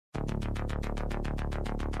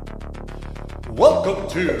Welcome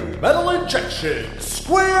to Metal Injection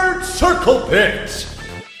Squared Circle Pit.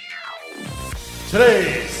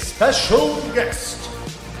 Today's special guest,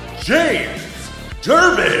 James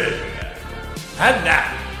Durbin. And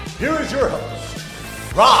now, here is your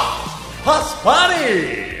host, Rob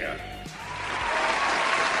Haspani.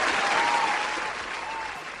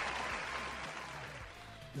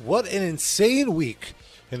 What an insane week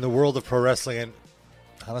in the world of pro wrestling and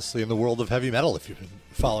honestly in the world of heavy metal if you've been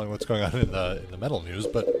following what's going on in the metal news.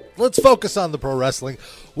 But let's focus on the pro wrestling.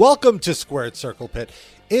 Welcome to Squared Circle Pit.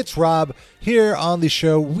 It's Rob. Here on the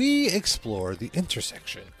show, we explore the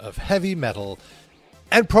intersection of heavy metal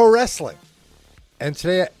and pro wrestling. And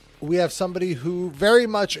today we have somebody who very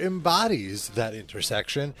much embodies that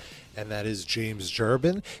intersection, and that is James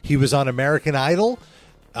Durbin. He was on American Idol.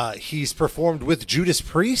 He's performed with Judas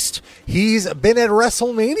Priest. He's been at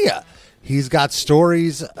WrestleMania. He's got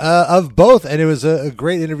stories of both, and it was a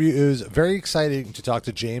great interview. It was very exciting to talk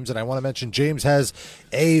to James, and I want to mention James has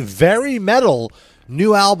a very metal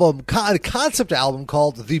new album, concept album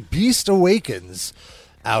called The Beast Awakens,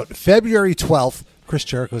 out February 12th. Chris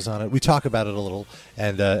Jericho's on it. We talk about it a little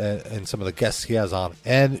and some of the guests he has on.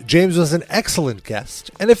 And James was an excellent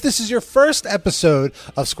guest. And if this is your first episode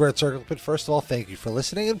of Squared Circle Pit, first of all, thank you for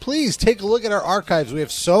listening. And please take a look at our archives. We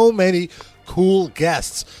have so many cool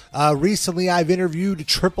guests. Recently, I've interviewed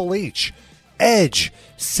Triple H, Edge,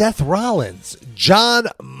 Seth Rollins, Jon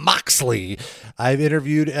Moxley. I've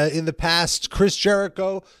interviewed in the past Chris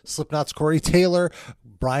Jericho, Slipknot's Corey Taylor,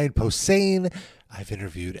 Brian Posehn. I've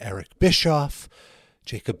interviewed Eric Bischoff,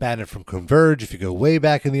 Jacob Bannon from Converge, if you go way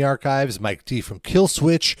back in the archives, Mike D from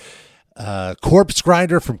Killswitch, Corpse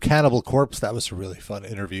Grinder from Cannibal Corpse. That was a really fun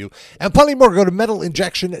interview. And plenty more. Go to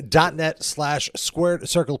metalinjection.net/squared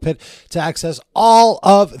circle pit to access all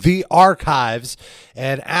of the archives.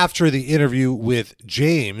 And after the interview with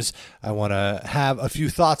James, I want to have a few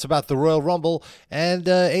thoughts about the Royal Rumble and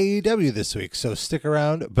AEW this week. So stick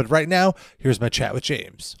around. But right now, here's my chat with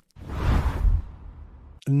James.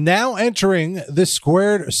 Now entering the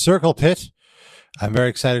Squared Circle Pit, I'm very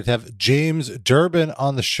excited to have James Durbin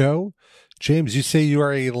on the show. James, you say you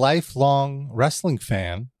are a lifelong wrestling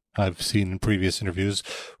fan. I've seen in previous interviews.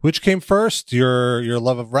 Which came first, your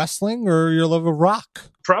love of wrestling or your love of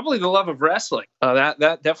rock? Probably the love of wrestling. That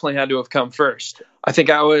definitely had to have come first. I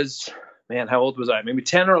think I was, how old was I? Maybe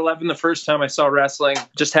 10 or 11 the first time I saw wrestling.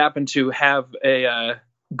 Just happened to have a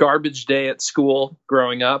garbage day at school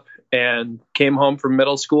growing up, and came home from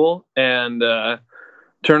middle school and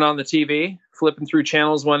turned on the TV, flipping through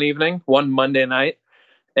channels one Monday night,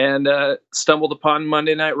 and stumbled upon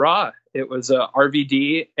Monday Night Raw. It was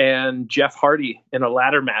RVD and Jeff Hardy in a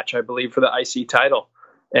ladder match, I believe, for the IC title.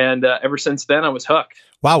 And ever since then, I was hooked.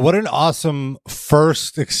 Wow, what an awesome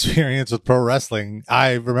first experience with pro wrestling.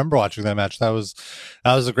 I remember watching that match. That was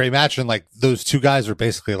a great match. And like those two guys were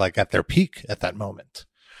basically like at their peak at that moment.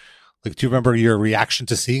 Like, do you remember your reaction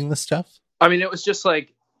to seeing this stuff? I mean, it was just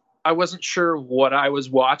like, I wasn't sure what I was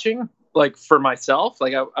watching, like for myself.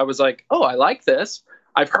 Like, I was like, oh, I like this.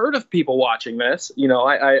 I've heard of people watching this. You know,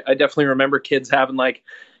 I definitely remember kids having like,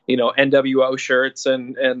 you know, NWO shirts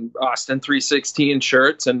and Austin 316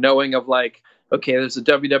 shirts, and knowing of like, okay, there's a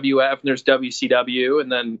WWF and there's WCW.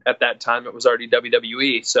 And then at that time it was already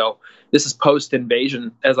WWE. So this is post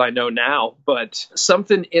Invasion as I know now, but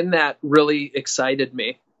something in that really excited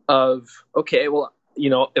me. Of, okay, well, you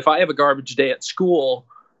know, if I have a garbage day at school,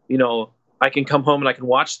 you know, I can come home and I can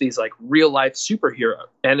watch these like real life superhero.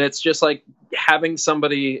 And it's just like having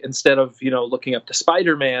somebody, instead of, you know, looking up to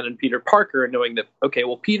Spider-Man and Peter Parker and knowing that, okay,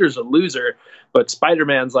 well, Peter's a loser, but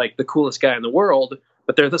Spider-Man's like the coolest guy in the world,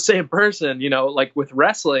 but they're the same person, you know, like with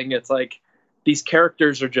wrestling, it's like these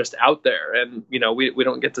characters are just out there, and, you know, we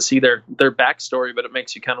don't get to see their backstory, but it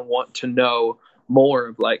makes you kind of want to know more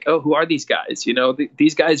of like, oh, who are these guys? You know,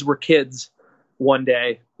 these guys were kids one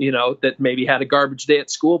day, you know, that maybe had a garbage day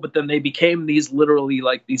at school, but then they became these literally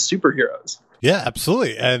like these superheroes. Yeah,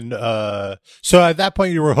 absolutely. And so at that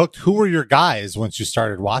point you were hooked. Who were your guys once you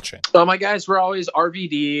started watching? My guys were always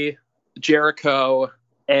RVD, Jericho,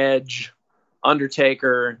 Edge,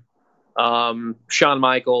 Undertaker, Shawn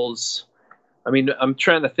Michaels. I mean, I'm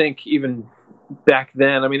trying to think even back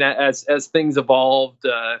then. I mean, as things evolved,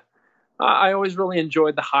 I always really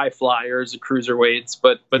enjoyed the high flyers, the cruiserweights,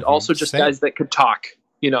 but also just guys that could talk,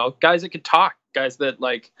 you know, guys that could talk, guys that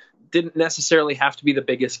like didn't necessarily have to be the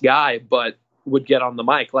biggest guy, but would get on the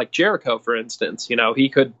mic, like Jericho, for instance. You know, he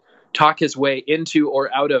could talk his way into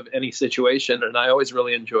or out of any situation, and I always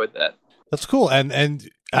really enjoyed that. That's cool. And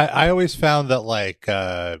I always found that like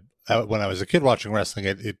when I was a kid watching wrestling,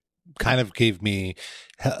 it kind of gave me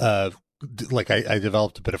I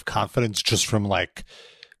developed a bit of confidence just from like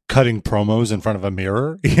cutting promos in front of a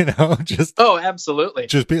mirror, just Oh, absolutely.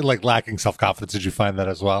 just being like lacking self-confidence. Did you find that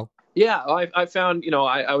as well? Yeah, I found,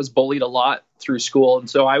 I was bullied a lot through school. And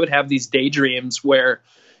so I would have these daydreams where,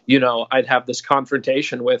 I'd have this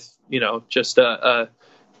confrontation with, just a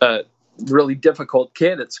really difficult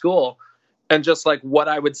kid at school, and just like what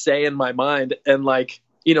I would say in my mind. And like,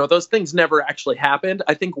 those things never actually happened.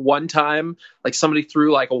 I think one time, like somebody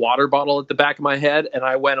threw like a water bottle at the back of my head, and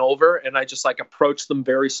I went over and I just like approached them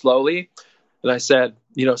very slowly. And I said,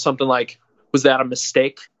 something like, "Was that a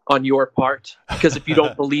mistake on your part? Because if you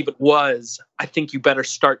don't believe it was, I think you better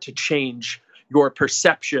start to change your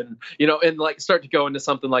perception," and like start to go into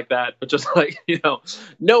something like that. But just like,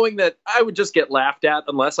 knowing that I would just get laughed at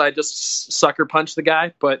unless I just sucker punch the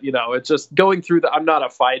guy. But, it's just going through I'm not a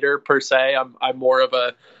fighter per se. I'm more of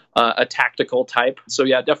a tactical type. So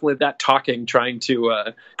yeah, definitely that talking, trying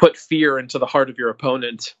to put fear into the heart of your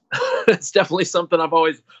opponent. It's definitely something I've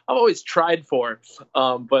always tried for,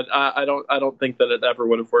 but I don't think that it ever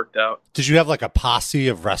would have worked out. Did you have like a posse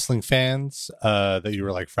of wrestling fans that you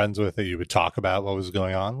were like friends with that you would talk about what was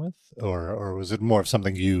going on with, or was it more of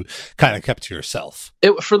something you kind of kept to yourself?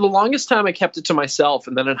 For the longest time, I kept it to myself,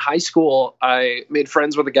 and then in high school, I made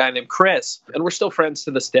friends with a guy named Chris, and we're still friends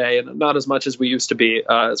to this day, and not as much as we used to be,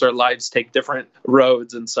 as our lives take different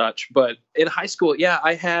roads and such. But in high school, yeah,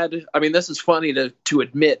 this is funny to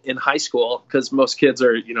admit in high school, because most kids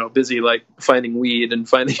are, busy like finding weed and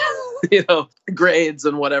finding, grades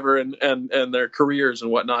and whatever, and their careers and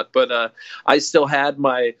whatnot. But I still had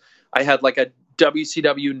I had like a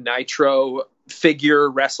WCW Nitro figure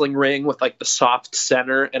wrestling ring with like the soft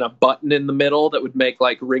center and a button in the middle that would make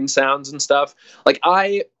like ring sounds and stuff. Like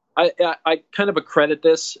I kind of accredit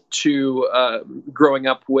this to growing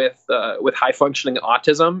up with high functioning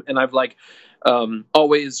autism, and I've like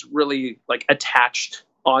always really like attached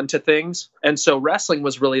onto things. And so wrestling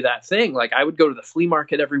was really that thing. Like I would go to the flea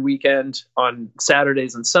market every weekend on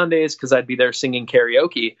Saturdays and Sundays because I'd be there singing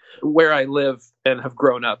karaoke. Where I live and have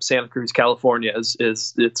grown up, Santa Cruz, California, is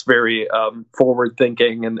it's very forward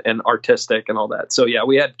thinking and artistic and all that. So yeah,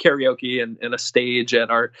 we had karaoke and a stage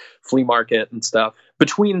at our flea market and stuff.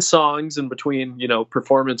 Between songs and between,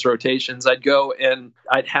 performance rotations, I'd go and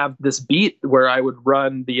I'd have this beat where I would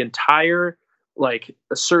run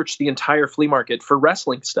search the entire flea market for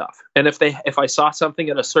wrestling stuff. And if I saw something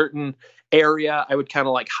in a certain area, I would kind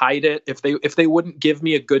of like hide it. If they wouldn't give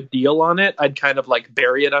me a good deal on it, I'd kind of like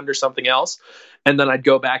bury it under something else. And then I'd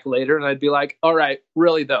go back later and I'd be like, all right,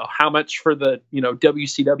 really though, how much for the,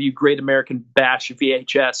 WCW Great American Bash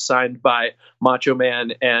VHS signed by Macho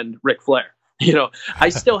Man and Ric Flair? I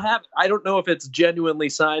still have it. I don't know if it's genuinely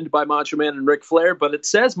signed by Macho Man and Ric Flair, but it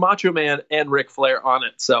says Macho Man and Ric Flair on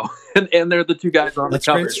it. So, and they're the two guys on the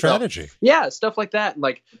cover. That's great strategy. So, yeah, stuff like that. And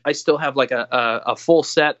like, I still have like a full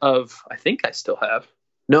set of, I think I still have.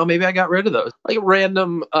 No, maybe I got rid of those. Like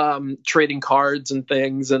random trading cards and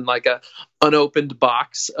things, and like a unopened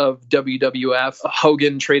box of WWF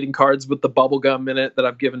Hogan trading cards with the bubble gum in it that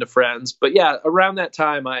I've given to friends. But yeah, around that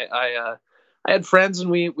time, I had friends,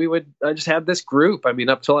 and I just had this group. I mean,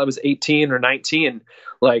 up till I was 18 or 19,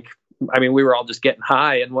 we were all just getting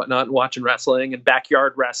high and whatnot, and watching wrestling and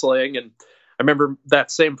backyard wrestling. And I remember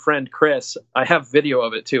that same friend, Chris, I have video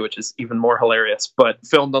of it too, which is even more hilarious, but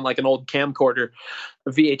filmed on like an old camcorder,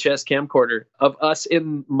 a VHS camcorder of us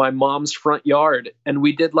in my mom's front yard. And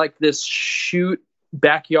we did like this shoot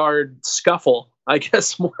backyard scuffle, I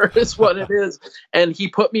guess more is what it is. And he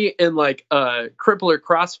put me in like a crippler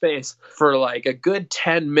crossface for like a good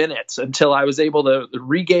 10 minutes until I was able to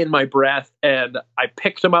regain my breath. And I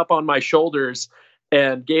picked him up on my shoulders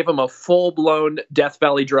and gave him a full-blown Death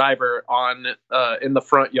Valley driver on in the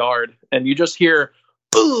front yard. And you just hear,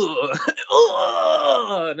 ugh,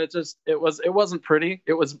 ugh, and it wasn't pretty.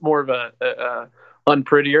 It was more of a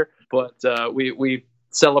unprettier, but we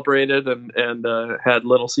celebrated and had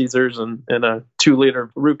Little Caesars and a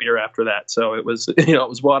 2-liter root beer after that. So it was, it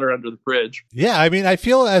was water under the bridge. Yeah. I mean, I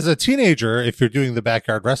feel as a teenager, if you're doing the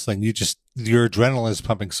backyard wrestling, your adrenaline is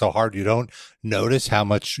pumping so hard, you don't notice how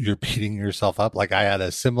much you're beating yourself up. Like I had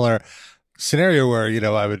a similar scenario where,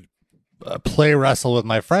 I would play wrestle with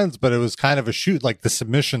my friends, but it was kind of a shoot. Like the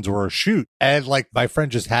submissions were a shoot, and like my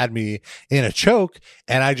friend just had me in a choke,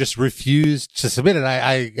 and I just refused to submit, and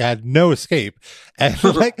I had no escape. And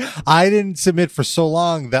like I didn't submit for so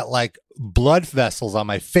long that like blood vessels on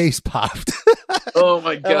my face popped. Oh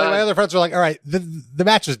my god! And, like, my other friends were like, "All right, the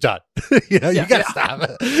match is done. You gotta stop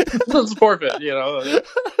it. Let's forfeit.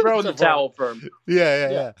 Throw in the towel for him."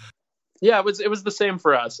 Yeah. Yeah, it was the same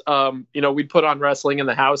for us. We'd put on wrestling in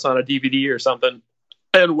the house on a DVD or something,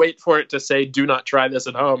 and wait for it to say, "Do not try this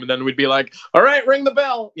at home," and then we'd be like, "All right, ring the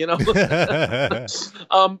bell,"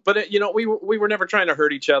 But we were never trying to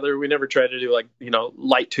hurt each other. We never tried to do like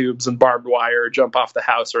light tubes and barbed wire, or jump off the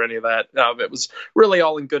house, or any of that. It was really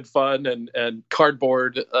all in good fun and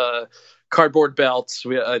cardboard belts.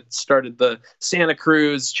 We started the Santa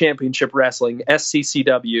Cruz Championship Wrestling.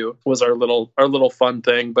 SCCW was our little fun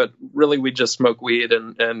thing, but really we just smoke weed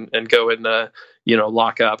and go and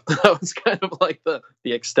lock up. That was kind of like the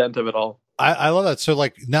extent of it all. I love that. So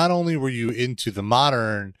like, not only were you into the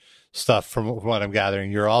modern stuff, from what I'm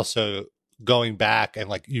gathering, you're also going back, and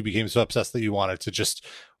like you became so obsessed that you wanted to just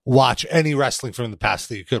watch any wrestling from the past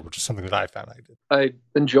that you could, which is something that I found I did. I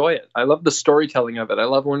enjoy it. I love the storytelling of it. I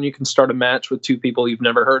love when you can start a match with two people you've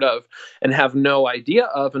never heard of and have no idea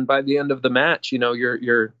of, and by the end of the match,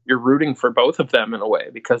 you're rooting for both of them in a way,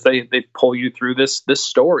 because they pull you through this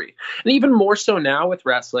story. And even more so now with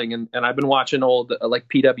wrestling, and I've been watching old like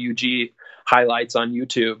PWG highlights on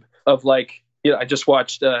YouTube of like, I just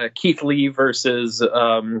watched Keith Lee versus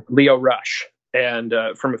Leo Rush, and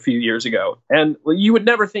from a few years ago, and you would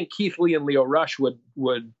never think Keith Lee and Leo Rush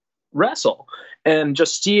would wrestle, and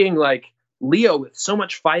just seeing like Leo with so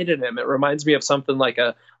much fight in him, it reminds me of something like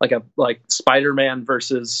Spider-Man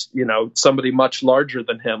versus somebody much larger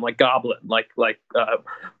than him, like Goblin, like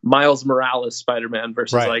Miles Morales Spider-Man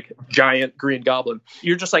versus right. Like giant Green Goblin.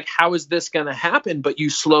 You're just like, how is this going to happen? But you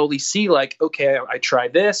slowly see like, okay, I try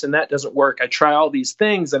this and that doesn't work. I try all these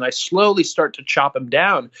things and I slowly start to chop him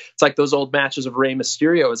down. It's like those old matches of Rey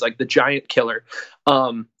Mysterio as like the giant killer.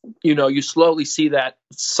 You slowly see that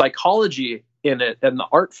psychology in it, and the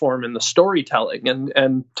art form and the storytelling,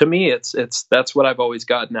 and to me that's what I've always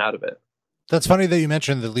gotten out of it. That's funny that you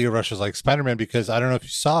mentioned that Leo Rush is like Spider-Man, because I don't know if you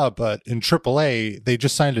saw, but in AAA they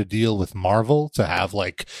just signed a deal with Marvel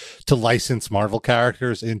to license Marvel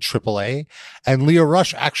characters in AAA, and Leo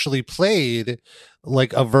Rush actually played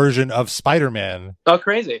like a version of Spider-Man. Oh,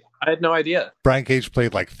 crazy. I had no idea. Brian Cage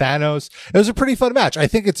played like Thanos. It was a pretty fun match. I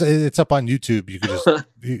think it's up on YouTube. You could just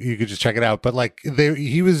you could just check it out. But like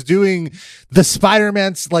he was doing the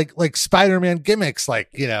Spider-Man's like Spider-Man gimmicks, like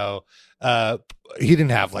he didn't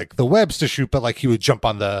have like the webs to shoot, but like he would jump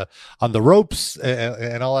on the ropes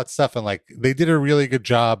and all that stuff, and like they did a really good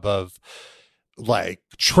job of like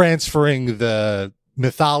transferring the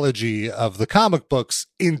mythology of the comic books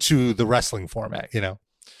into the wrestling format.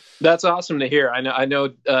 That's awesome to hear. I know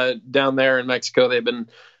down there in Mexico they've been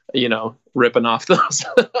ripping off those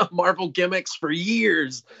Marvel gimmicks for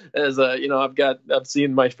years. As I've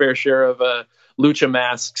seen my fair share of lucha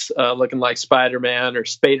masks looking like Spider-Man or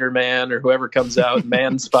Spader-Man or whoever comes out,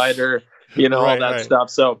 Man Spider, all that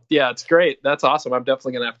stuff. So yeah, it's great. That's awesome. I'm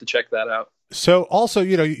definitely gonna have to check that out. So also,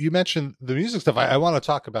 you mentioned the music stuff. I want to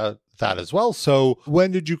talk about that as well. So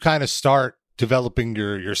when did you kind of start developing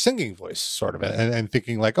your singing voice, sort of, and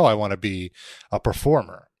thinking like, oh, I want to be a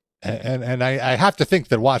performer? And I have to think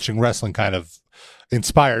that watching wrestling kind of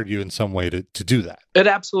inspired you in some way to do that. It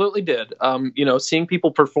absolutely did. Seeing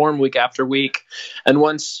people perform week after week, and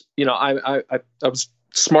once I was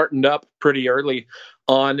smartened up pretty early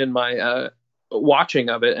on in my watching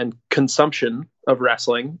of it and consumption of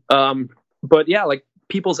wrestling. But yeah, like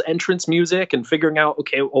people's entrance music and figuring out,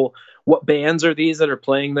 okay, well, what bands are these that are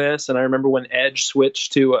playing this? And I remember when Edge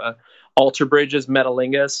switched to Alter Bridge's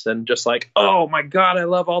Metalingus, and just like, oh my God, I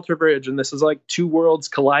love Alter Bridge. And this is like two worlds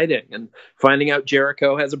colliding, and finding out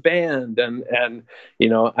Jericho has a band, and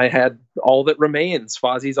I had All That Remains,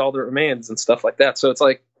 Fozzie's All That Remains and stuff like that. So it's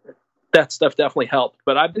like, that stuff definitely helped.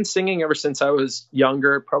 But I've been singing ever since I was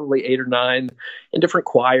younger, probably 8 or 9, in different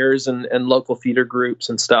choirs and local theater groups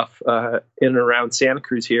and stuff in and around Santa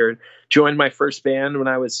Cruz here. Joined my first band when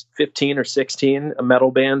I was 15 or 16, a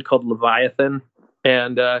metal band called Leviathan,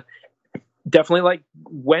 and definitely like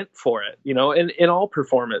went for it, in all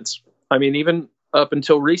performance. I mean, even up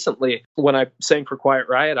until recently, when I sang for Quiet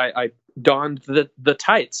Riot, I donned the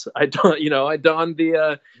tights. I donned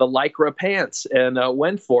the Lycra pants and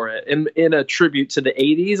went for it in a tribute to the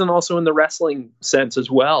 80s, and also in the wrestling sense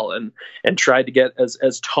as well, and tried to get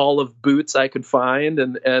as tall of boots I could find,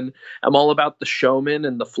 and I'm all about the showman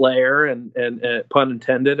and the flair, and pun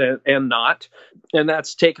intended, and not. And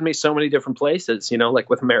that's taken me so many different places, like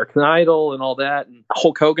with American Idol and all that, and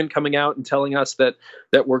Hulk Hogan coming out and telling us that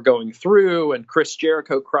we're going through, and Chris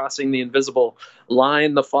Jericho crossing the invisible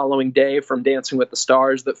line the following day from Dancing with the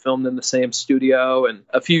Stars that filmed in the same studio. And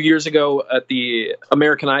a few years ago at the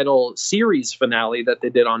American Idol series finale that they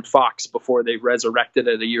did on Fox before they resurrected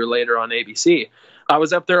it a year later on ABC, I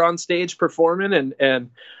was up there on stage performing, and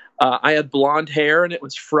I had blonde hair and it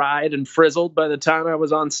was fried and frizzled by the time I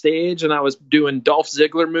was on stage, and I was doing Dolph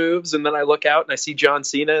Ziggler moves. And then I look out and I see John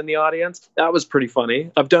Cena in the audience. That was pretty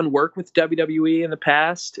funny. I've done work with WWE in the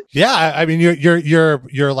past. Yeah, I mean,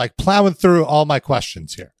 you're like plowing through all my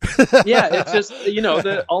questions here. Yeah, it's just,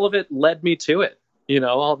 all of it led me to it.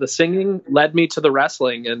 All the singing led me to the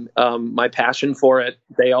wrestling, and my passion for it,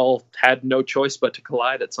 they all had no choice but to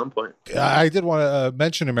collide at some point. I did want to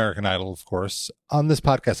mention American Idol, of course. On this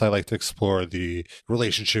podcast, I like to explore the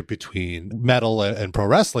relationship between metal and pro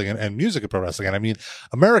wrestling and music and pro wrestling. And I mean,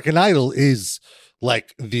 American Idol is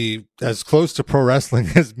like as close to pro wrestling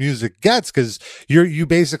as music gets, because you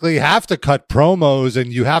basically have to cut promos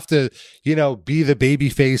and you have to, be the baby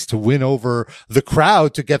face to win over the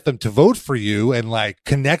crowd to get them to vote for you and like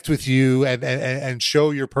connect with you and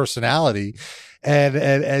show your personality.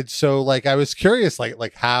 And so like, I was curious,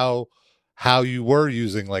 like how you were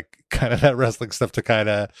using like kind of that wrestling stuff to kind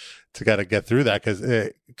of get through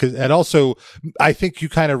that. And also I think you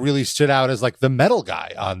kind of really stood out as like the metal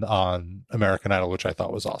guy on American Idol, which I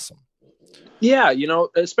thought was awesome. Yeah.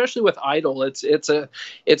 Especially with Idol, it's a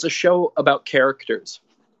show about characters.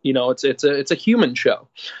 It's a human show,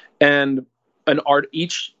 and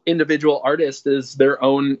each individual artist is their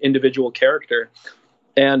own individual character.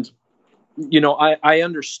 And, I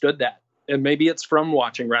understood that. And maybe it's from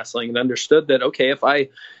watching wrestling, and understood that, okay,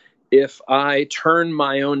 if I turn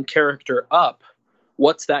my own character up,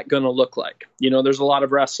 what's that going to look like? There's a lot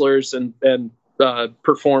of wrestlers and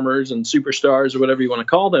performers and superstars, or whatever you want to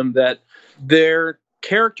call them, that their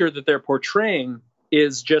character that they're portraying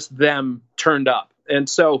is just them turned up. And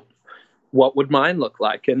so what would mine look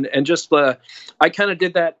like? And just I kind of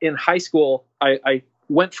did that in high school. I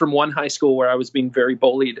went from one high school where I was being very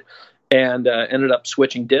bullied, and ended up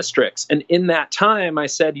switching districts. And in that time, I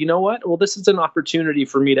said, you know what? Well, this is an opportunity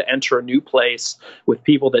for me to enter a new place with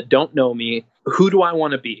people that don't know me. Who do I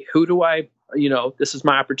want to be? This is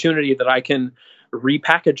my opportunity that I can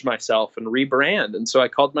repackage myself and rebrand. And so I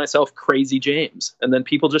called myself Crazy James. And then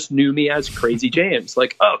people just knew me as Crazy James.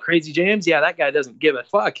 Like, oh, Crazy James? Yeah, that guy doesn't give a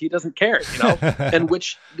fuck. He doesn't care, and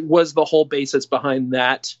which was the whole basis behind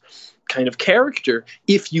that kind of character,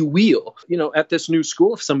 if you will. At this new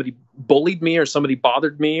school, if somebody bullied me or somebody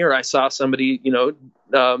bothered me, or I saw somebody,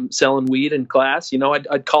 selling weed in class,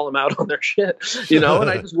 I'd call them out on their shit, and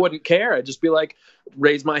I just wouldn't care. I'd just be like,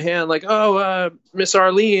 raise my hand, like, oh, Miss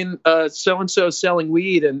Arlene, so-and-so selling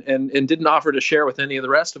weed and didn't offer to share with any of the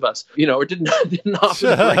rest of us, or didn't offer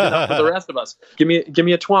to bring it up with the rest of us. Give me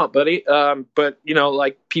a twomp, buddy. But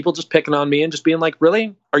like people just picking on me and just being like,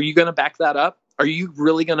 really? Are you going to back that up? Are you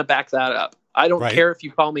really going to back that up? I don't care if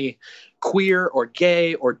you call me queer or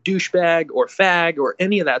gay or douchebag or fag or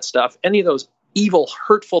any of that stuff, any of those evil,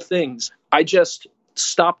 hurtful things. I just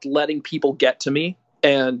stopped letting people get to me.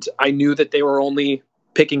 And I knew that they were only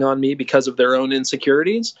picking on me because of their own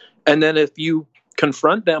insecurities. And then if you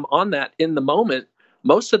confront them on that in the moment,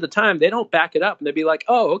 most of the time they don't back it up, and they'd be like,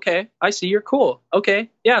 oh, okay, I see, you're cool. Okay.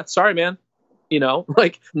 Yeah. Sorry, man.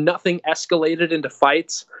 Like nothing escalated into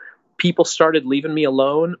fights. People started leaving me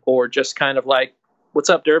alone, or just kind of like, what's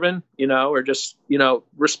up, Durbin? Or just,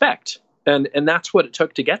 respect. And that's what it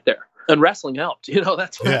took to get there. And wrestling helped.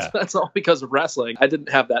 That's all because of wrestling. I didn't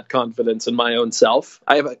have that confidence in my own self.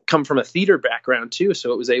 I come from a theater background too,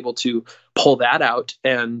 so it was able to pull that out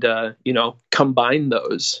and combine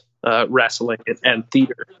those, wrestling and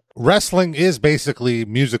theater. Wrestling is basically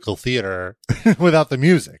musical theater without the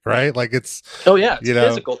music, right? Like it's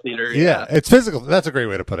physical theater. Yeah, it's physical. That's a great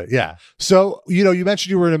way to put it. Yeah. So you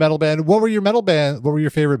mentioned you were in a metal band. What were your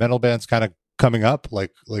favorite metal bands kind of coming up?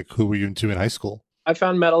 Like who were you into in high school? I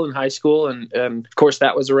found metal in high school, and of course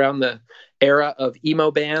that was around the era of emo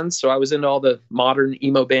bands. So I was into all the modern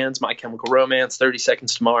emo bands, My Chemical Romance, 30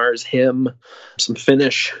 Seconds to Mars, Him, some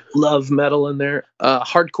Finnish love metal in there.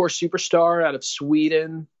 Hardcore Superstar out of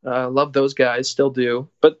Sweden. Love those guys, still do.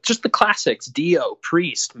 But just the classics: Dio,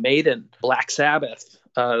 Priest, Maiden, Black Sabbath.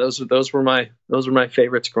 Those were my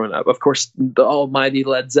favorites growing up. Of course, the almighty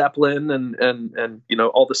Led Zeppelin and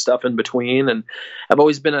all the stuff in between. And I've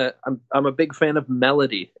always been I'm a big fan of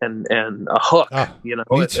melody and a hook. Me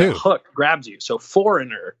too. A hook grabs you. So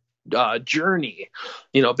Foreigner, Journey,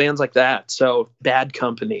 bands like that. So Bad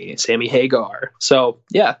Company, Sammy Hagar. So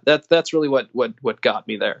yeah, that's really what got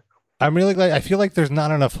me there. I'm really glad. I feel like there's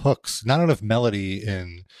not enough hooks, not enough melody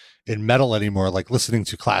in metal anymore. Like listening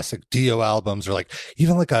to classic Dio albums, or like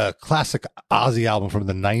even like a classic Ozzy album from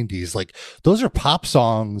the 90s. Like those are pop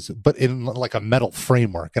songs, but in like a metal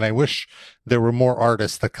framework. And I wish there were more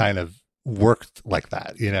artists that kind of worked like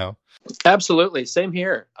that, Absolutely. Same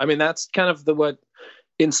here. I mean, that's kind of what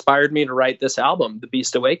inspired me to write this album, The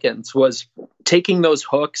Beast Awakens, was taking those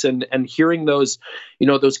hooks and hearing those, you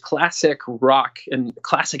know, those classic rock and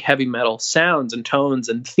classic heavy metal sounds and tones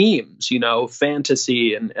and themes, you know,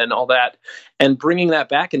 fantasy and all that, and bringing that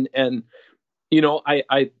back. And you know,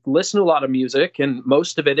 I listen to a lot of music, and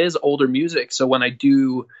most of it is older music. So when I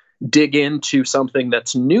do dig into something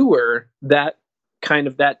that's newer, that kind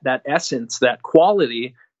of that essence, that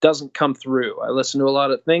quality doesn't come through. I listen to a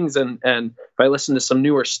lot of things, and if I listen to some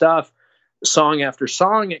newer stuff, song after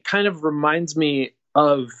song, it kind of reminds me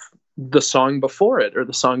of the song before it or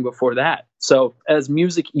the song before that. So as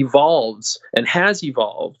music evolves and has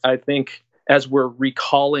evolved, I think as we're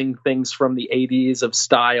recalling things from the 80s of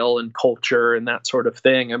style and culture and that sort of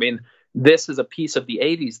thing, I mean, this is a piece of the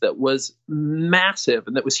 80s that was massive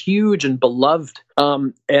and that was huge and beloved,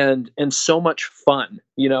 and so much fun.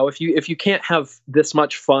 You know, if you can't have this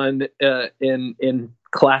much fun in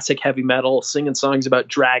classic heavy metal, singing songs about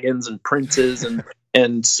dragons and princes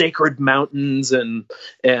and sacred mountains and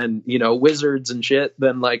you know, wizards and shit,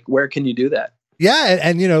 then like, where can you do that? Yeah,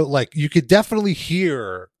 and you know, like, you could definitely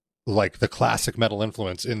hear like the classic metal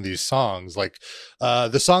influence in these songs, like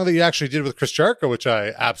the song that you actually did with Chris Jericho, which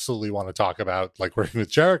I absolutely want to talk about, like working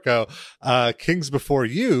with Jericho, Kings Before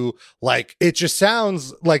You. Like, it just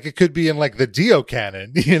sounds like it could be in like the Dio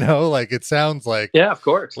canon, you know, like it sounds like, yeah, of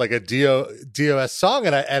course, like a DOS song.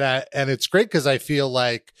 And it's great because I feel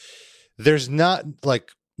like there's not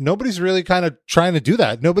like, nobody's really kind of trying to do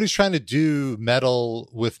that. Nobody's trying to do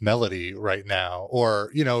metal with melody right now,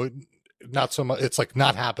 or, you know, not so much. It's like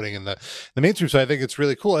not happening in the mainstream. So I think it's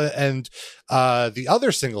really cool. And the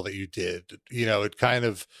other single that you did, you know, it kind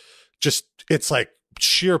of just, it's like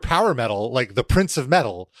sheer power metal, like the Prince of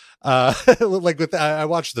Metal. Like with, I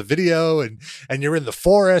watched the video, and you're in the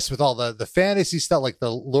forest with all the fantasy stuff, like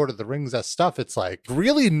the Lord of the Rings stuff. It's like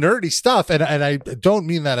really nerdy stuff. And I don't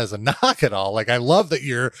mean that as a knock at all. Like, I love that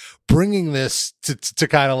you're bringing this to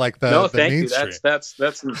kind of like the thank mainstream. You. That's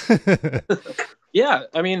yeah,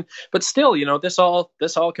 I mean, but still, you know, this all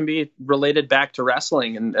can be related back to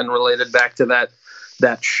wrestling and related back to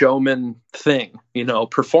that showman thing, you know,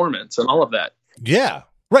 performance and all of that. Yeah,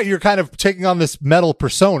 right. You're kind of taking on this metal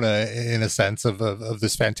persona in a sense of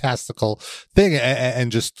this fantastical thing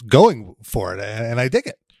and just going for it. And I dig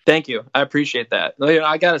it. Thank you. I appreciate that. You know,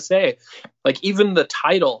 I got to say, like, even the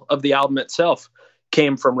title of the album itself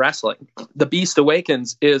came from wrestling. The Beast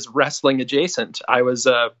Awakens is wrestling adjacent. I was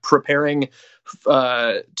preparing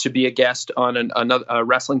to be a guest on another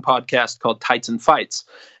wrestling podcast called Tights and Fights.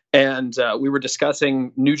 And we were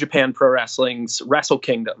discussing New Japan Pro Wrestling's Wrestle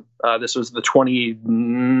Kingdom. This was the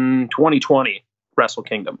 2020 Wrestle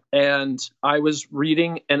Kingdom. And I was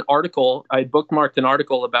reading an article. I bookmarked an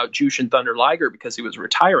article about Jushin Thunder Liger because he was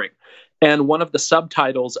retiring. And one of the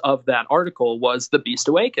subtitles of that article was The Beast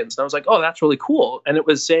Awakens. And I was like, oh, that's really cool. And it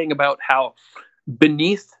was saying about how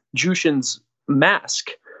beneath Jushin's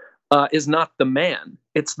mask is not the man,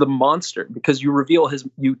 it's the monster, because you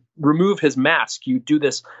remove his mask, you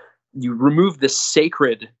remove this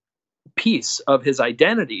sacred piece of his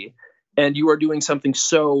identity, and you are doing something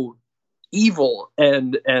so evil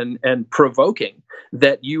and provoking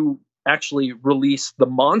that you actually release the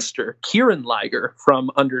monster, Kieran Liger, from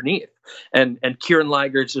underneath. And Kieran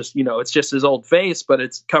Liger is just, you know, it's just his old face, but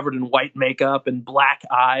it's covered in white makeup and black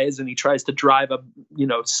eyes. And he tries to drive a, you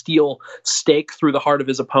know, steel stake through the heart of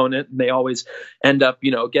his opponent. And they always end up, you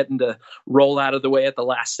know, getting to roll out of the way at the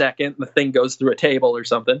last second. And the thing goes through a table or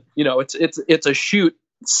something. You know, it's a shoot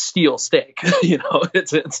steel stake. You know,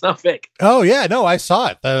 it's not fake. Oh yeah, no, I saw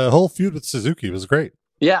it. The whole feud with Suzuki was great.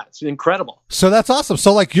 Yeah, it's incredible. So that's awesome.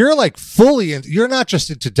 So like, you're like fully you're not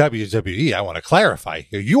just into WWE. I want to clarify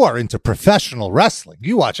here. You are into professional wrestling.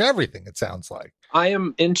 You watch everything, it sounds like. I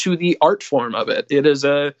am into the art form of it. It is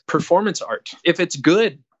a performance art. If it's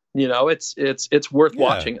good, you know, it's worth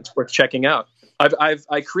watching. It's worth checking out.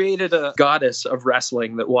 I created a goddess of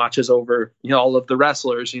wrestling that watches over, you know, all of the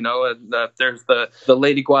wrestlers, you know, and there's the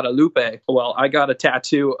Lady Guadalupe. Well, I got a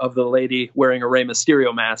tattoo of the lady wearing a Rey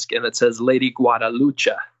Mysterio mask, and it says Lady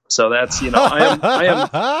Guadalucha. So that's, you know,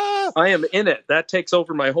 I am in it. That takes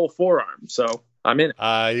over my whole forearm. So I'm in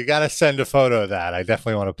it. You got to send a photo of that. I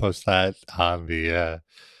definitely want to post that on the,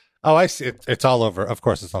 oh, I see it. It's all over. Of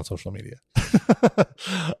course, it's on social media.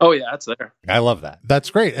 Oh, yeah, it's there. I love that. That's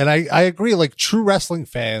great. And I agree. Like, true wrestling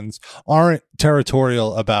fans aren't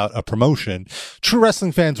territorial about a promotion. True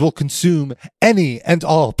wrestling fans will consume any and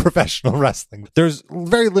all professional wrestling. There's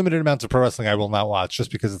very limited amounts of pro wrestling I will not watch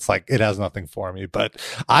just because it's like, it has nothing for me. But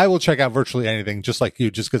I will check out virtually anything just like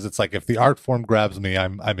you, just because it's like, if the art form grabs me,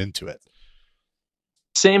 I'm into it.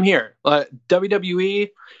 Same here. WWE,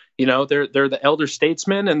 You know, they're the elder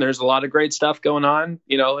statesmen, and there's a lot of great stuff going on,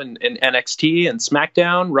 you know, in NXT and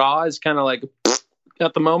SmackDown. Raw is kind of like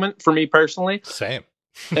at the moment for me personally. Same.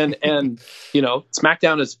 and you know,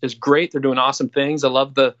 SmackDown is great. They're doing awesome things. I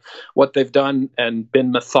love what they've done and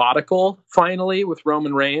been methodical finally with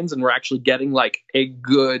Roman Reigns, and we're actually getting like a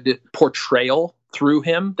good portrayal through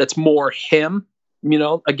him that's more him. You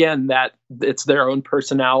know, again, that it's their own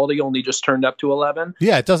personality only just turned up to 11.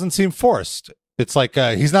 Yeah, it doesn't seem forced. It's like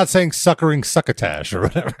he's not saying suckering succotash or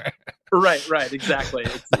whatever. Right, exactly.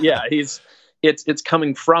 It's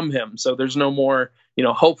coming from him. So there's no more, you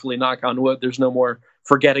know, hopefully, knock on wood, there's no more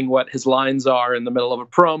forgetting what his lines are in the middle of a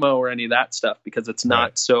promo or any of that stuff, because it's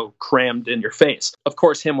not so crammed in your face. Of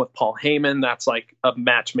course, him with Paul Heyman, that's like a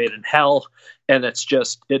match made in hell. And it's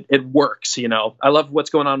just, it works, you know. I love what's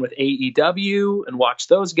going on with AEW and watch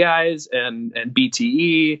those guys and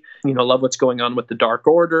BTE, you know, love what's going on with the Dark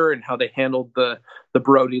Order and how they handled the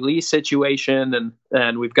Brody Lee situation.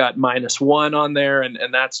 And we've got -1 on there. And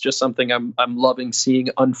that's just something I'm loving seeing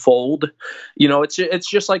unfold. You know, it's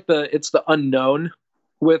just like it's the unknown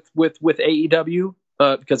with AEW,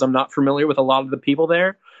 because I'm not familiar with a lot of the people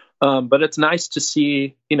there. But it's nice to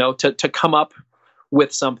see, you know, to come up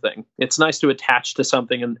with something. It's nice to attach to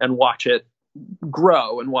something and watch it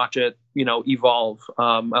grow and watch it, you know, evolve.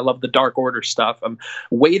 I love the Dark Order stuff. I'm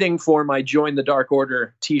waiting for my Join the Dark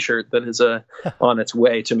Order t-shirt that is on its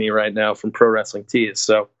way to me right now from Pro Wrestling Tees.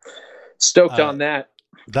 So stoked on that.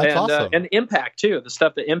 That's awesome. And Impact too. The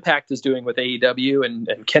stuff that Impact is doing with AEW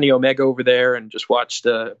and Kenny Omega over there, and just watched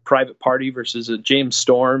Private Party versus James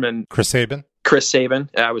Storm and Chris Sabin.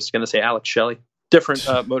 I was going to say Alex Shelley. Different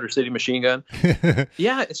Motor City Machine Gun.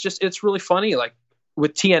 Yeah, it's really funny. Like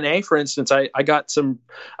with TNA, for instance, I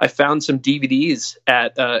found some DVDs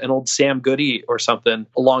at an old Sam Goody or something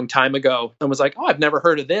a long time ago, and was like, oh, I've never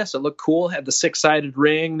heard of this. It looked cool. It had the 6-sided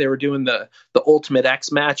ring. They were doing the Ultimate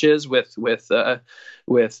X matches with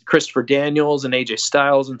Christopher Daniels and AJ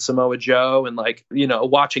Styles and Samoa Joe, and like, you know,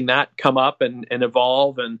 watching that come up and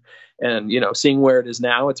evolve and you know, seeing where it is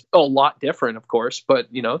now. It's a lot different, of course, but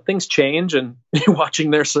you know, things change, and watching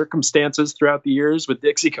their circumstances throughout the years with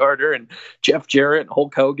Dixie Carter and Jeff Jarrett and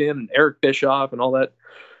Hulk Hogan and Eric Bischoff and all that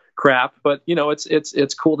crap. But you know,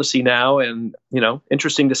 it's cool to see now, and you know,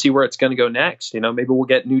 interesting to see where it's going to go next. You know, maybe we'll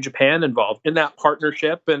get New Japan involved in that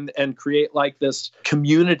partnership and create like this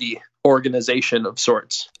community organization of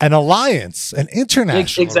sorts, an alliance, an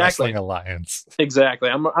international wrestling alliance. Exactly.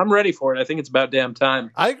 I'm ready for it. I think it's about damn time.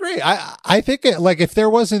 I agree. I think like if there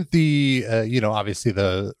wasn't the you know, obviously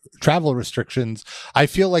the travel restrictions, I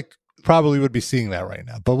feel like probably would be seeing that right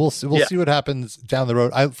now, but we'll see what happens down the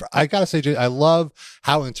road. I gotta say, Jay, I love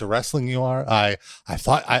how into wrestling you are. I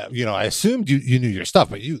thought I assumed you knew your stuff,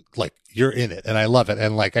 but you're in it, and I love it.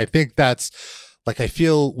 And like, I think that's like, I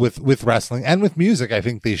feel with wrestling and with music, I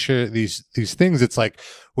think they share these things. It's like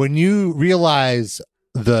when you realize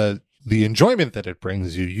the enjoyment that it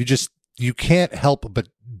brings you, you can't help but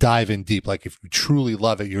dive in deep. Like if you truly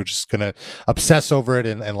love it, you're just going to obsess over it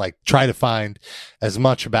and like try to find as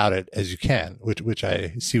much about it as you can, which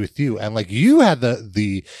I see with you. And like, you had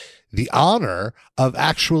the honor of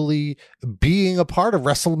actually being a part of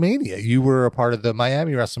WrestleMania. You were a part of the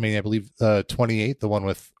Miami WrestleMania, I believe, 28, the one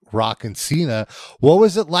with Rock and Cena. What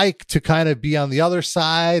was it like to kind of be on the other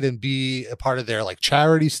side and be a part of their like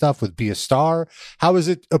charity stuff with Be a Star? How was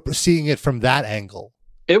it seeing it from that angle?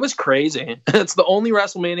 It was crazy. It's the only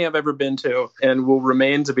WrestleMania I've ever been to, and will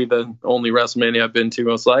remain to be the only WrestleMania I've been to,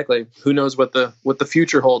 most likely. Who knows what the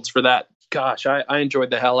future holds for that? Gosh, I enjoyed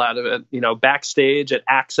the hell out of it. You know, backstage at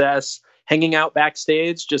Access, hanging out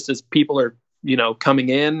backstage just as people are, you know, coming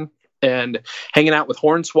in, and hanging out with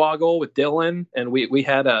Hornswoggle, with Dylan. And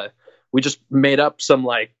we just made up some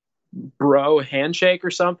like bro handshake or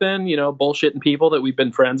something, you know, bullshitting people that we've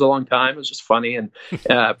been friends a long time. It was just funny. And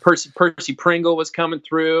Percy Pringle was coming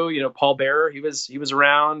through, you know, Paul Bearer, he was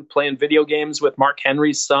around playing video games with Mark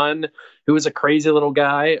Henry's son, who was a crazy little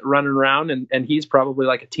guy running around, and he's probably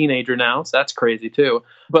like a teenager now, so that's crazy too.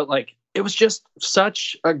 But like, it was just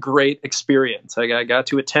such a great experience. I got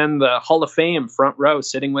to attend the Hall of Fame front row,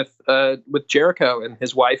 sitting with Jericho and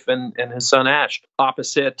his wife and his son Ash,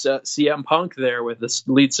 opposite CM Punk there with the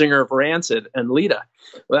lead singer of Rancid and Lita.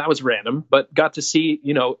 Well, that was random, but got to see,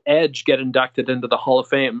 you know, Edge get inducted into the Hall of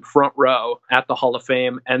Fame front row at the Hall of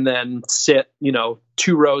Fame, and then sit, you know,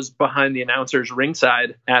 2 rows behind the announcers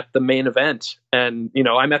ringside at the main event. And, you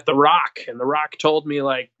know, I met The Rock, and The Rock told me,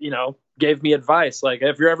 like, you know, gave me advice. Like,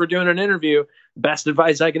 if you're ever doing an interview, best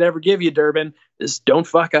advice I could ever give you, Durbin, is don't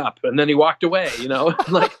fuck up. And then he walked away,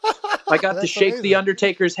 like I got to shake amazing. The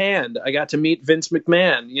Undertaker's hand. I got to meet Vince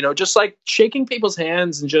McMahon, just like shaking people's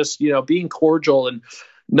hands and just, being cordial and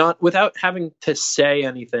not without having to say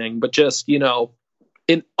anything, but just, in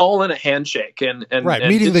a handshake and right. And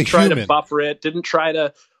Meeting didn't the try human. to buffer it, didn't try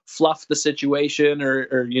to fluff the situation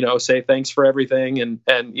or say thanks for everything. And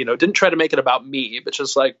didn't try to make it about me, but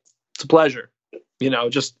just like, it's a pleasure.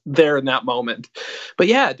 Just there in that moment. But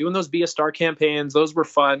yeah, doing those Be a Star campaigns, those were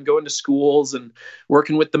fun. Going to schools and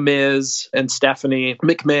working with The Miz and Stephanie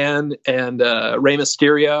McMahon and Rey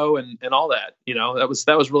Mysterio and all that.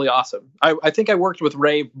 That was really awesome. I think I worked with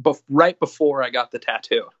Rey right before I got the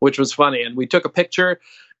tattoo, which was funny. And we took a picture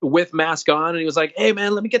with mask on, and he was like, "Hey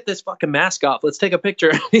man, let me get this fucking mask off. Let's take a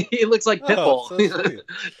picture." He looks like Pitbull. So sweet.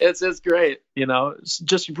 It's great. It's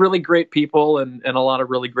just really great people and a lot of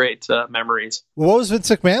really great memories. Well, what was Vince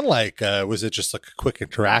McMahon like? Was it just like a quick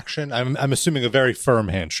interaction? I'm assuming a very firm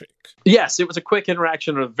handshake. Yes, it was a quick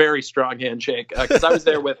interaction and a very strong handshake because I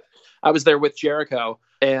was there with Jericho,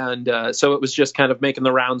 and so it was just kind of making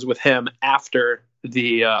the rounds with him after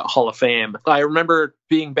the Hall of Fame. I remember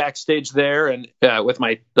being backstage there and with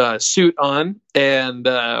my suit on, and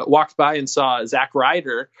walked by and saw Zack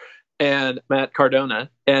Ryder and Matt Cardona,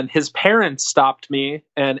 and his parents stopped me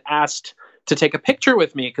and asked to take a picture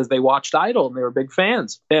with me because they watched Idol and they were big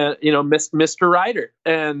fans. And Mr. Ryder,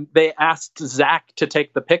 and they asked Zach to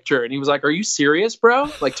take the picture, and he was like, "Are you serious, bro?"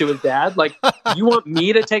 Like, to his dad, like, "You want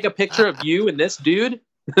me to take a picture of you and this dude?"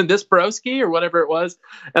 This broski or whatever it was.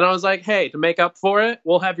 And I was like, "Hey, to make up for it,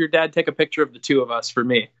 we'll have your dad take a picture of the two of us for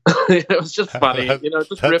me." It was just funny, just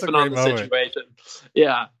riffing on the situation.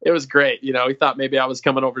 Yeah, it was great. He thought maybe I was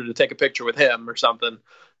coming over to take a picture with him or something.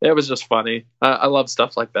 It was just funny. I love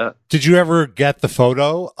stuff like that. Did you ever get the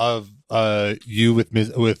photo of you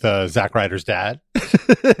with Zack Ryder's dad?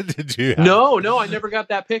 Did you? No, I never got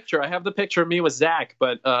that picture. I have the picture of me with Zach,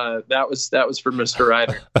 but that was for Mr.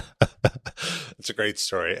 Ryder. It's a great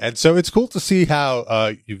story, and so it's cool to see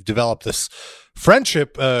how you've developed this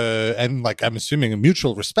friendship and, like, I'm assuming, a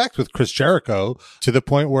mutual respect with Chris Jericho to the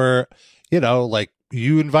point where like,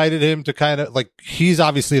 you invited him to kind of, like, he's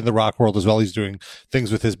obviously in the rock world as well. He's doing things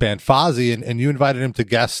with his band Fozzy, and you invited him to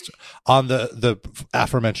guest on the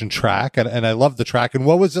aforementioned track. And I love the track. And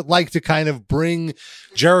what was it like to kind of bring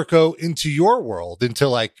Jericho into your world, into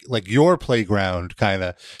like your playground, kind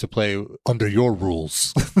of to play under your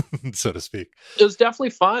rules, so to speak? It was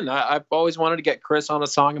definitely fun. I've always wanted to get Chris on a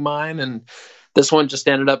song of mine, and this one just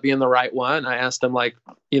ended up being the right one. I asked him, like,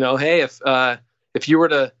 hey, if you were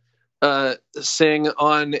to sing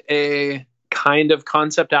on a kind of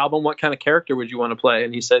concept album, what kind of character would you want to play?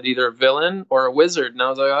 And he said either a villain or a wizard. And I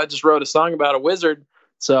was like, I just wrote a song about a wizard.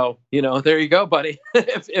 So, there you go, buddy.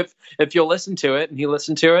 if you'll listen to it. And he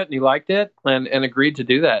listened to it and he liked it and agreed to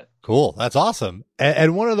do that. Cool. That's awesome.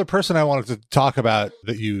 And one other person I wanted to talk about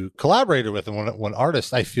that you collaborated with, and one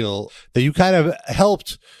artist I feel that you kind of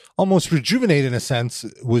helped almost rejuvenate in a sense,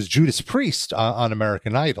 was Judas Priest on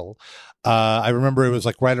American Idol. I remember it was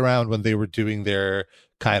like right around when they were doing their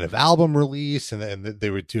kind of album release, and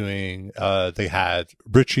they were doing they had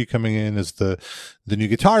Richie coming in as the new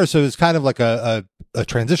guitarist, so it was kind of like a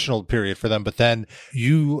transitional period for them. But then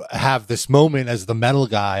you have this moment as the metal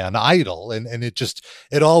guy on Idol, and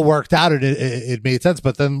it all worked out, and it made sense.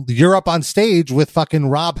 But then you're up on stage with fucking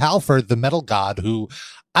Rob Halford, the metal god, who,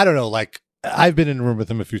 I don't know, like, I've been in a room with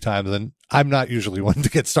him a few times, and I'm not usually one to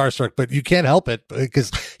get starstruck, but you can't help it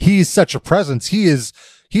because he's such a presence. He is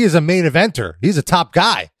a main eventer. He's a top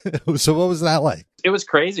guy. So what was that like? It was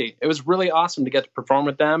crazy. It was really awesome to get to perform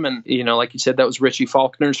with them. And, like you said, that was Richie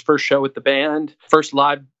Faulkner's first show with the band, first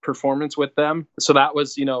live performance with them. So that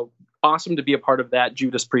was, awesome to be a part of that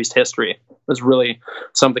Judas Priest history. It was really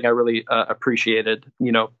something I really appreciated,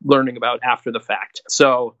 learning about after the fact.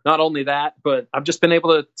 So not only that, but I've just been able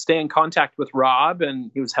to stay in contact with Rob, and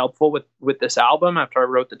he was helpful with this album. After I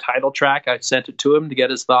wrote the title track, I sent it to him to get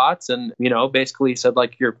his thoughts, and, basically he said,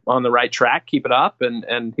 like, you're on the right track, keep it up.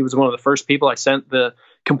 And he was one of the first people I sent the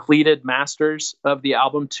completed masters of the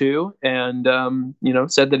album to, and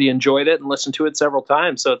said that he enjoyed it and listened to it several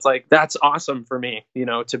times. So it's like, that's awesome for me,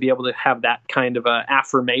 to be able to have that kind of a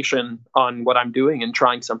affirmation on what I'm doing and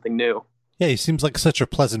trying something new. Yeah, he seems like such a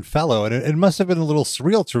pleasant fellow, and it must have been a little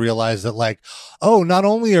surreal to realize that, like, oh, not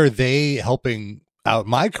only are they helping out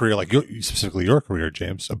my career, like specifically your career,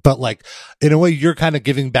 James, but like in a way you're kind of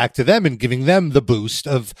giving back to them and giving them the boost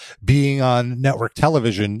of being on network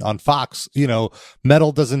television on Fox. You know,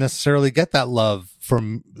 metal doesn't necessarily get that love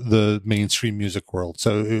from the mainstream music world.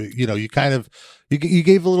 So, you know, you kind of, you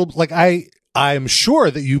gave a little, like, I'm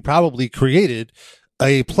sure that you probably created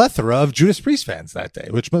a plethora of Judas Priest fans that day,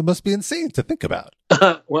 which must be insane to think about.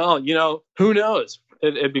 Well, you know, who knows?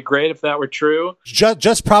 It'd be great if that were true.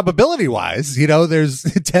 Just probability wise, you know, there's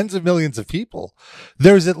tens of millions of people.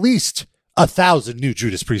 There's at least 1,000 new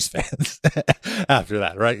Judas Priest fans after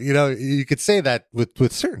that, right? You know, you could say that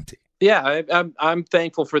with certainty. Yeah, I'm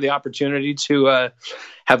thankful for the opportunity to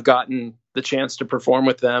have gotten the chance to perform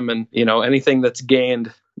with them, and you know, anything that's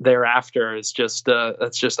gained thereafter is just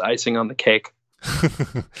that's just icing on the cake.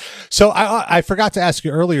 So I forgot to ask you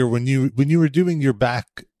earlier when you were doing your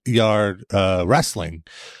backyard wrestling,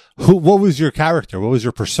 what was your character? What was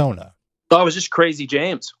your persona? Oh, it was just Crazy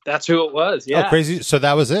James. That's who it was. Yeah. Oh, Crazy. So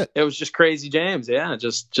that was it. It was just Crazy James. Yeah.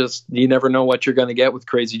 Just you never know what you're going to get with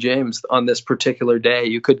Crazy James on this particular day.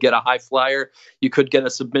 You could get a high flyer. You could get a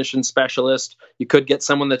submission specialist. You could get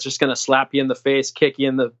someone that's just going to slap you in the face, kick you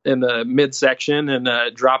in the midsection,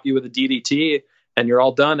 and drop you with a DDT, and you're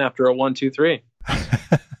all done after a 1, 2, 3.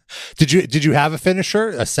 Did you have a finisher,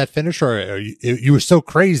 a set finisher, or you were so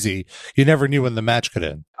crazy you never knew when the match could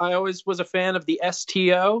end? I always was a fan of the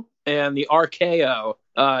STO and the RKO.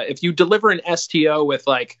 If you deliver an STO with,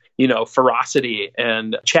 like, you know, ferocity,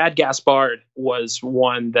 and Chad Gaspard was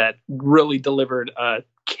one that really delivered a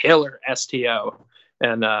killer STO,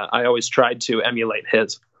 and I always tried to emulate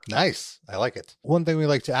his. Nice. I like it. One thing we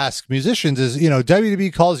like to ask musicians is, you know,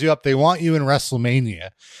 WWE calls you up. They want you in WrestleMania.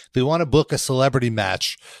 They want to book a celebrity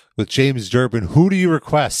match with James Durbin. Who do you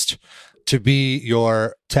request to be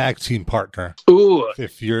your tag team partner? Ooh.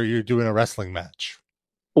 If you're doing a wrestling match?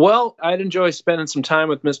 Well, I'd enjoy spending some time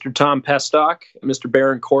with Mr. Tom Pestock, Mr.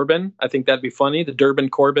 Baron Corbin. I think that'd be funny. The Durbin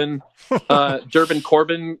Corbin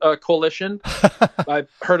coalition. I've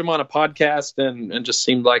heard him on a podcast and just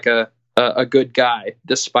seemed like a good guy,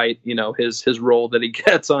 despite, you know, his role that he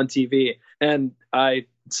gets on TV. And I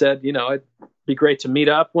said, you know, it'd be great to meet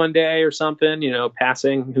up one day or something, you know,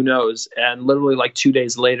 passing, who knows. And literally like 2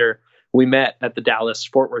 days later, we met at the Dallas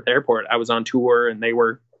Fort Worth airport. I was on tour and they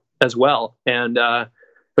were as well. And it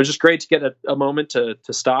was just great to get a moment to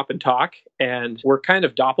stop and talk. And we're kind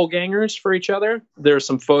of doppelgangers for each other. There's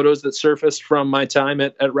some photos that surfaced from my time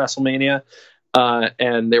at WrestleMania.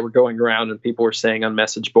 And they were going around and people were saying on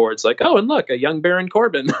message boards like, oh, and look, a young Baron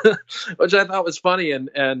Corbin, which I thought was funny.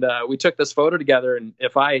 And we took this photo together. And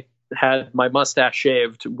if I had my mustache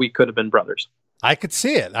shaved, we could have been brothers. I could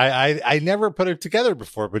see it. I never put it together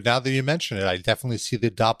before, but now that you mention it, I definitely see the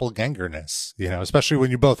doppelgangerness, you know, especially when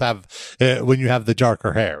you both have, when you have the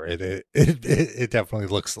darker hair, it definitely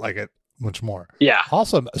looks like it much more. Yeah.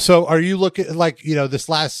 Awesome. So are you looking, like, you know, this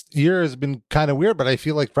last year has been kind of weird, but I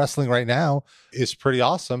feel like wrestling right now is pretty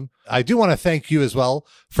awesome. I do want to thank you as well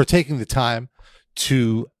for taking the time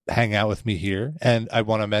to hang out with me here. And I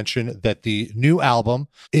want to mention that the new album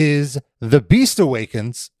is The Beast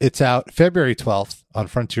Awakens. It's out February 12th on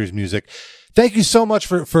Frontiers Music. Thank you so much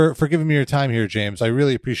for giving me your time here, James. I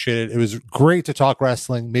really appreciate it. It was great to talk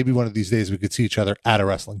wrestling. Maybe one of these days we could see each other at a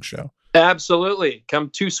wrestling show. Absolutely. Come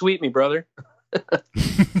too sweet me, brother.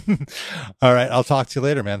 All right. I'll talk to you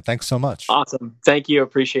later, man. Thanks so much. Awesome. Thank you.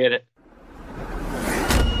 Appreciate it.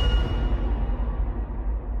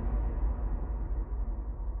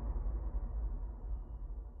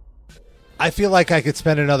 I feel like I could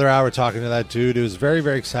spend another hour talking to that dude. It was very,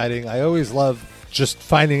 very exciting. I always love just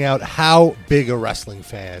finding out how big a wrestling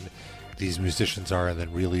fan these musicians are and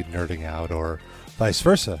then really nerding out, or vice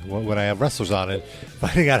versa when I have wrestlers on it,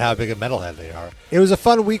 finding out how big a metalhead they are. It was a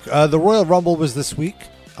fun week. The Royal Rumble was this week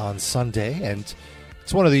on Sunday, and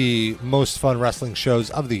it's one of the most fun wrestling shows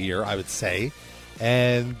of the year, I would say.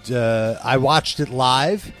 And I watched it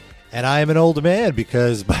live, and I am an old man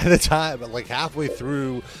because by the time, like halfway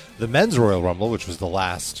through the men's Royal Rumble, which was the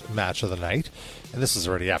last match of the night, and this is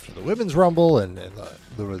already after the women's Rumble and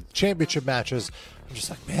the championship matches, I'm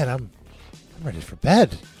just like, man, I'm ready for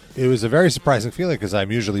bed. It was a very surprising feeling because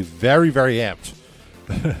I'm usually very, very amped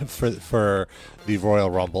for the Royal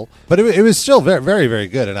Rumble. But it was still very, very, very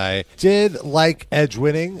good. And I did like Edge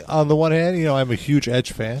winning on the one hand. You know, I'm a huge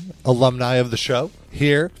Edge fan, alumni of the show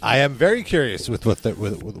here. I am very curious with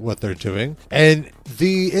what they're doing. And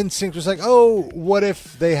the instinct was like, oh, what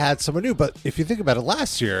if they had someone new? But if you think about it,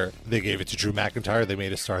 last year, they gave it to Drew McIntyre. They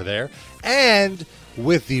made a star there. And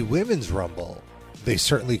with the Women's Rumble, they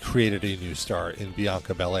certainly created a new star in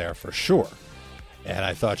Bianca Belair for sure. and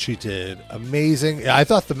I thought she did amazing. I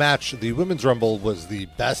thought the Women's Rumble, was the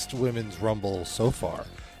best Women's Rumble so far.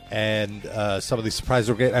 And some of the surprises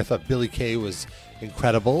were great. I thought Billie Kay was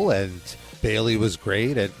incredible, and Bayley was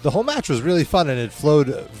great. And the whole match was really fun, and it flowed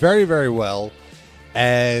very, very well.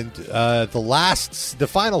 And the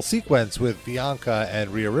final sequence with Bianca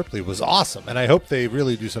and Rhea Ripley was awesome. And I hope they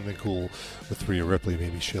really do something cool with Rhea Ripley.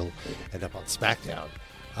 Maybe she'll end up on SmackDown.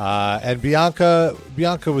 And Bianca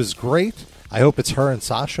was great. I hope it's her and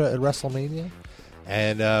Sasha at WrestleMania.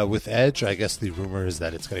 And with Edge, I guess the rumor is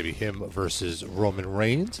that it's going to be him versus Roman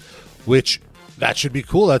Reigns, which that should be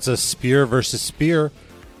cool. That's a spear versus spear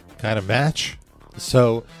kind of match.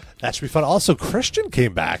 So that should be fun. Also, Christian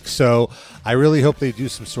came back, so I really hope they do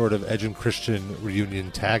some sort of Edge and Christian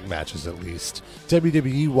reunion tag matches at least.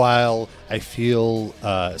 WWE, while I feel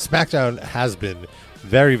SmackDown has been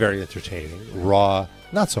very, very entertaining, Raw,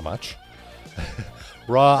 not so much.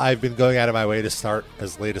 Raw, I've been going out of my way to start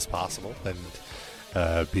as late as possible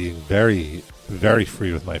and being very, very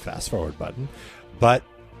free with my fast forward button. But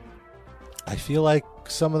I feel like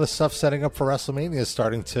some of the stuff setting up for WrestleMania is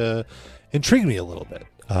starting to intrigue me a little bit.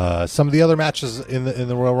 Some of the other matches in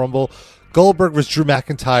the Royal Rumble, Goldberg versus Drew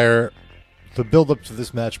McIntyre. The build-up to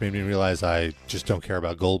this match made me realize I just don't care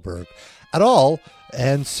about Goldberg at all,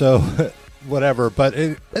 and so whatever. But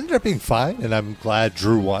it ended up being fine, and I'm glad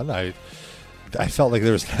Drew won. I felt like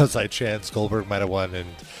there was an outside chance Goldberg might have won, and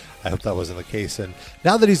I hope that wasn't the case. And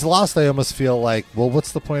now that he's lost, I almost feel like, well,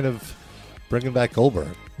 what's the point of bringing back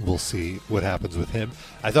Goldberg? We'll see what happens with him.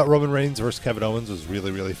 I thought Roman Reigns versus Kevin Owens was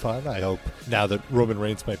really, really fun. I hope now that Roman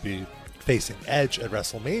Reigns might be facing Edge at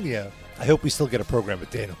WrestleMania, I hope we still get a program with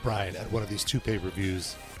Daniel Bryan at one of these two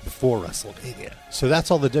pay-per-views before WrestleMania. So that's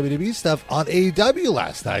all the WWE stuff on AEW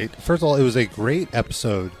last night. First of all, it was a great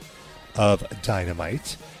episode of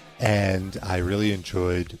Dynamite, and I really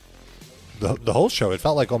enjoyed the whole show. It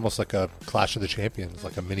felt like almost like a Clash of the Champions,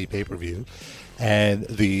 like a mini pay-per-view. And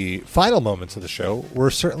the final moments of the show were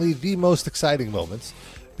certainly the most exciting moments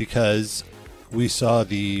because we saw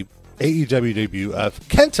the AEW debut of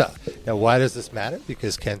Kenta. Now, why does this matter?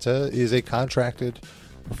 Because Kenta is a contracted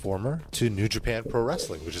performer to New Japan Pro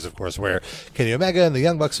Wrestling, which is, of course, where Kenny Omega and the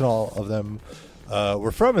Young Bucks and all of them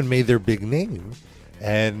were from and made their big name.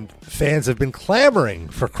 And fans have been clamoring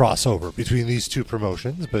for crossover between these two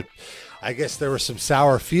promotions, but I guess there were some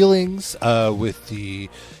sour feelings with the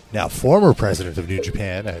now former president of New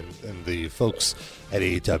Japan and the folks at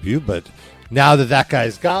AEW. But now that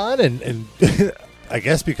guy's gone, and I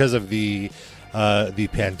guess because of the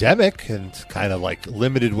pandemic and kind of like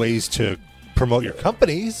limited ways to promote your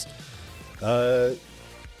companies,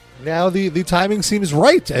 now the timing seems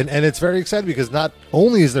right, and it's very exciting because not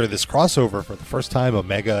only is there this crossover for the first time,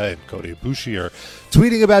 Omega and Kota Ibushi are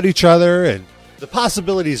tweeting about each other, and the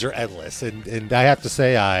possibilities are endless. And I have to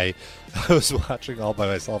say, I was watching all by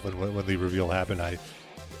myself, and when the reveal happened, I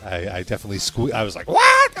definitely I was like,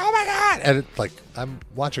 what? Oh my god! And I'm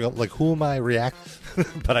watching, like, who am I react?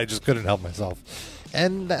 But I just couldn't help myself.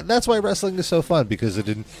 And that's why wrestling is so fun, because it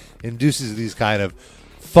induces these kind of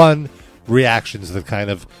fun reactions that kind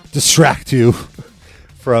of distract you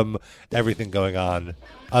from everything going on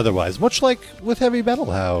otherwise. Much like with heavy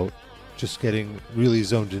metal, how just getting really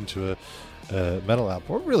zoned into a metal album,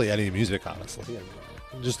 or really any music, honestly,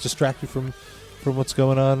 and just distract you from what's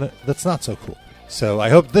going on that's not so cool. So I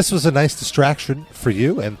hope this was a nice distraction for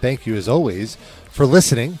you, and thank you as always for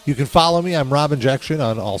listening. You can follow me. I'm Rob Injection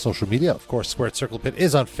on all social media. Of course, Squared Circle Pit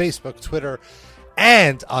is on Facebook, Twitter,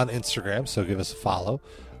 and on Instagram, so give us a follow.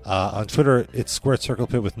 On Twitter, it's Squared Circle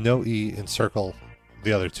Pit with no E in circle.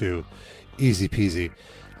 The other two, easy peasy.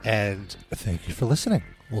 And thank you for listening.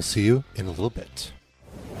 We'll see you in a little bit.